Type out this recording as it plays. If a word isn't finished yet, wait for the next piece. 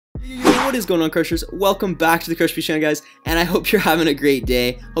What is going on, Crushers? Welcome back to the Crush channel, guys, and I hope you're having a great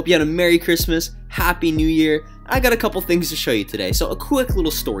day. Hope you had a Merry Christmas, Happy New Year. I got a couple things to show you today, so a quick little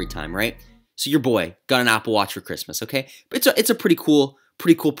story time, right? So your boy got an Apple Watch for Christmas, okay? But it's a pretty cool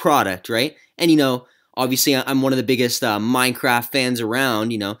product, right? And you know, obviously I'm one of the biggest Minecraft fans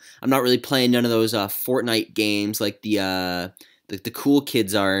around. You know, I'm not really playing none of those Fortnite games like the cool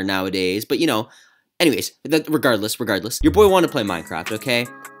kids are nowadays, but you know. Anyways, regardless, your boy wanted to play Minecraft, okay?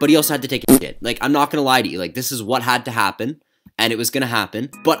 But he also had to take a shit. Like, I'm not gonna lie to you, like, this is what had to happen, and it was gonna happen,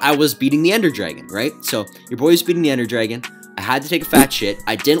 but I was beating the Ender Dragon, right? So, your boy was beating the Ender Dragon, I had to take a fat shit,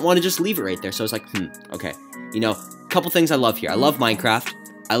 I didn't want to just leave it right there, so I was like, okay. You know, a couple things I love here. I love Minecraft,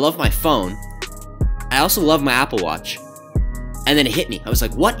 I love my phone, I also love my Apple Watch, and then it hit me. I was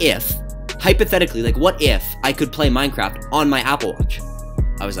like, what if, hypothetically, like, what if I could play Minecraft on my Apple Watch?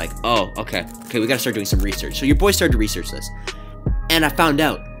 I was like, oh, okay, we gotta start doing some research. So your boy started to research this, and I found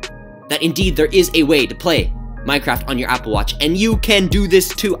out that indeed there is a way to play Minecraft on your Apple Watch, and you can do this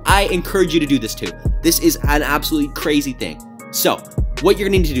too. I encourage you to do this too. This is an absolutely crazy thing. So, what you're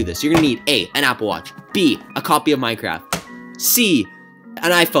gonna need to do this, you're gonna need A, an Apple Watch, B, a copy of Minecraft, C,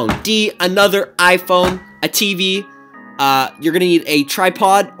 an iPhone, D, another iPhone, a TV, you're gonna need a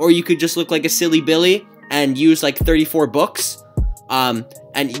tripod, or you could just look like a silly Billy and use like 34 books.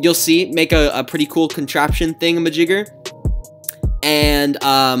 And you'll see, make a pretty cool contraption thingamajigger. And,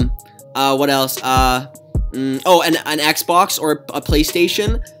 what else? Oh, and an Xbox or a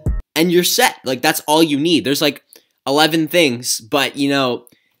PlayStation, and you're set. Like, that's all you need. There's like 11 things, but, you know,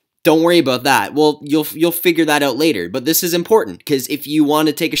 don't worry about that. Well, you'll figure that out later. But this is important, because if you want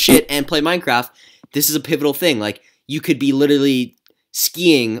to take a shit and play Minecraft, this is a pivotal thing. Like, you could be literally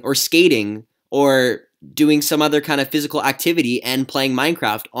skiing or skating or doing some other kind of physical activity and playing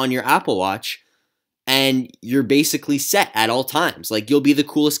Minecraft on your Apple Watch, and you're basically set at all times. Like, you'll be the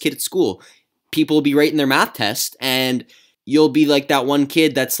coolest kid at school. People will be writing their math test, and you'll be like that one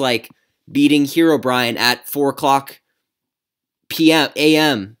kid that's like beating Herobrine at 4 o'clock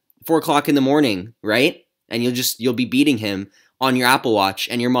a.m., 4 o'clock in the morning, right? And you'll be beating him on your Apple Watch,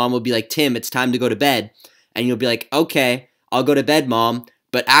 and your mom will be like, Tim, it's time to go to bed. And you'll be like, okay, I'll go to bed, Mom.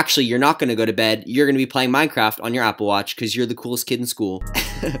 But actually, you're not going to go to bed. You're going to be playing Minecraft on your Apple Watch because you're the coolest kid in school.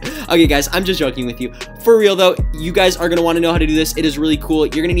 Okay, guys, I'm just joking with you. For real, though, you guys are going to want to know how to do this. It is really cool.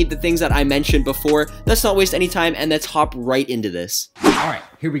 You're going to need the things that I mentioned before. Let's not waste any time, and let's hop right into this. All right,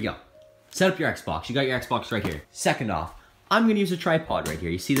 here we go. Set up your Xbox. You got your Xbox right here. Second off, I'm going to use a tripod right here.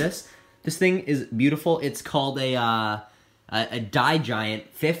 You see this? This thing is beautiful. It's called a Die Giant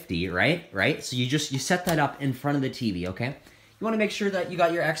 50, right? So you set that up in front of the TV, okay? You want to make sure that you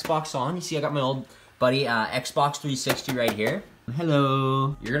got your Xbox on. You see I got my old buddy Xbox 360 right here.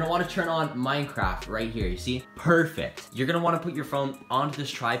 Hello. You're going to want to turn on Minecraft right here. You see? Perfect. You're going to want to put your phone onto this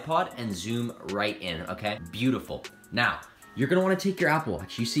tripod and zoom right in, okay? Beautiful. Now, you're going to want to take your Apple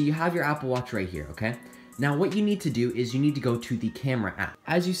Watch. You see you have your Apple Watch right here, okay? Now, what you need to do is you need to go to the camera app.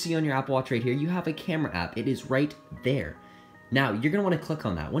 As you see on your Apple Watch right here, you have a camera app. It is right there. Now, you're going to want to click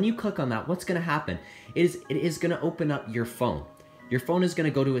on that. When you click on that, what's going to happen is it is going to open up your phone. Your phone is going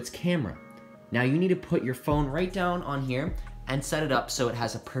to go to its camera. Now, you need to put your phone right down on here and set it up so it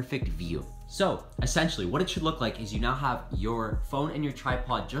has a perfect view. So, essentially, what it should look like is you now have your phone and your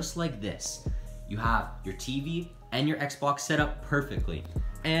tripod just like this. You have your TV and your Xbox set up perfectly.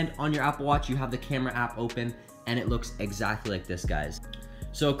 And on your Apple Watch, you have the camera app open, and it looks exactly like this, guys.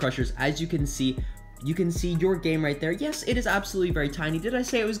 So, Crushers, as you can see your game right there. Yes, it is absolutely very tiny. Did I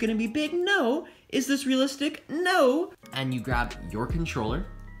say it was going to be big? No. Is this realistic? No. And you grab your controller.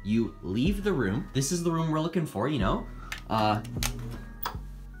 You leave the room. This is the room we're looking for, you know.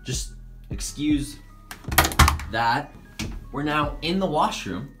 Just excuse that. We're now in the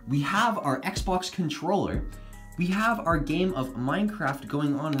washroom. We have our Xbox controller. We have our game of Minecraft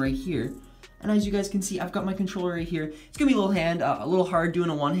going on right here. And as you guys can see, I've got my controller right here. It's gonna be a little hard doing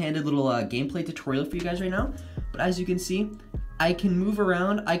a one-handed little gameplay tutorial for you guys right now. But as you can see, I can move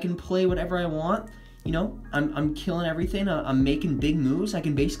around. I can play whatever I want. You know, I'm killing everything. I'm making big moves. I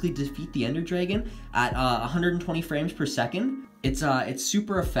can basically defeat the Ender Dragon at 120 frames per second. It's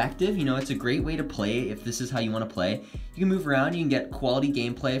super effective. You know, it's a great way to play if this is how you want to play. You can move around. You can get quality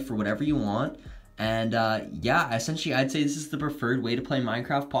gameplay for whatever you want. And yeah, essentially, I'd say this is the preferred way to play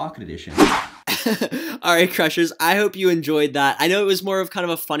Minecraft Pocket Edition. Alright, Crushers, I hope you enjoyed that. I know it was more of kind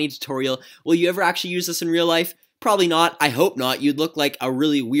of a funny tutorial. Will you ever actually use this in real life? Probably not. I hope not. You'd look like a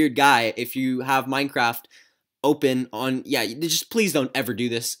really weird guy if you have Minecraft open on... Yeah, just please don't ever do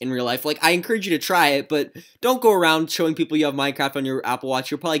this in real life. Like, I encourage you to try it, but don't go around showing people you have Minecraft on your Apple Watch.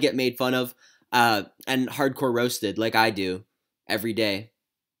 You'll probably get made fun of and hardcore roasted like I do every day.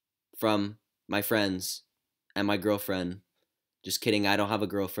 from my friends and my girlfriend. Just kidding, I don't have a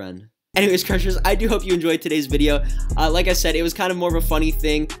girlfriend. Anyways, Crushers, I do hope you enjoyed today's video. Like I said, it was kind of more of a funny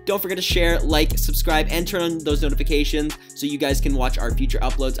thing. Don't forget to share, like, subscribe, and turn on those notifications so you guys can watch our future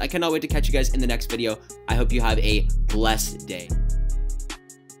uploads. I cannot wait to catch you guys in the next video. I hope you have a blessed day.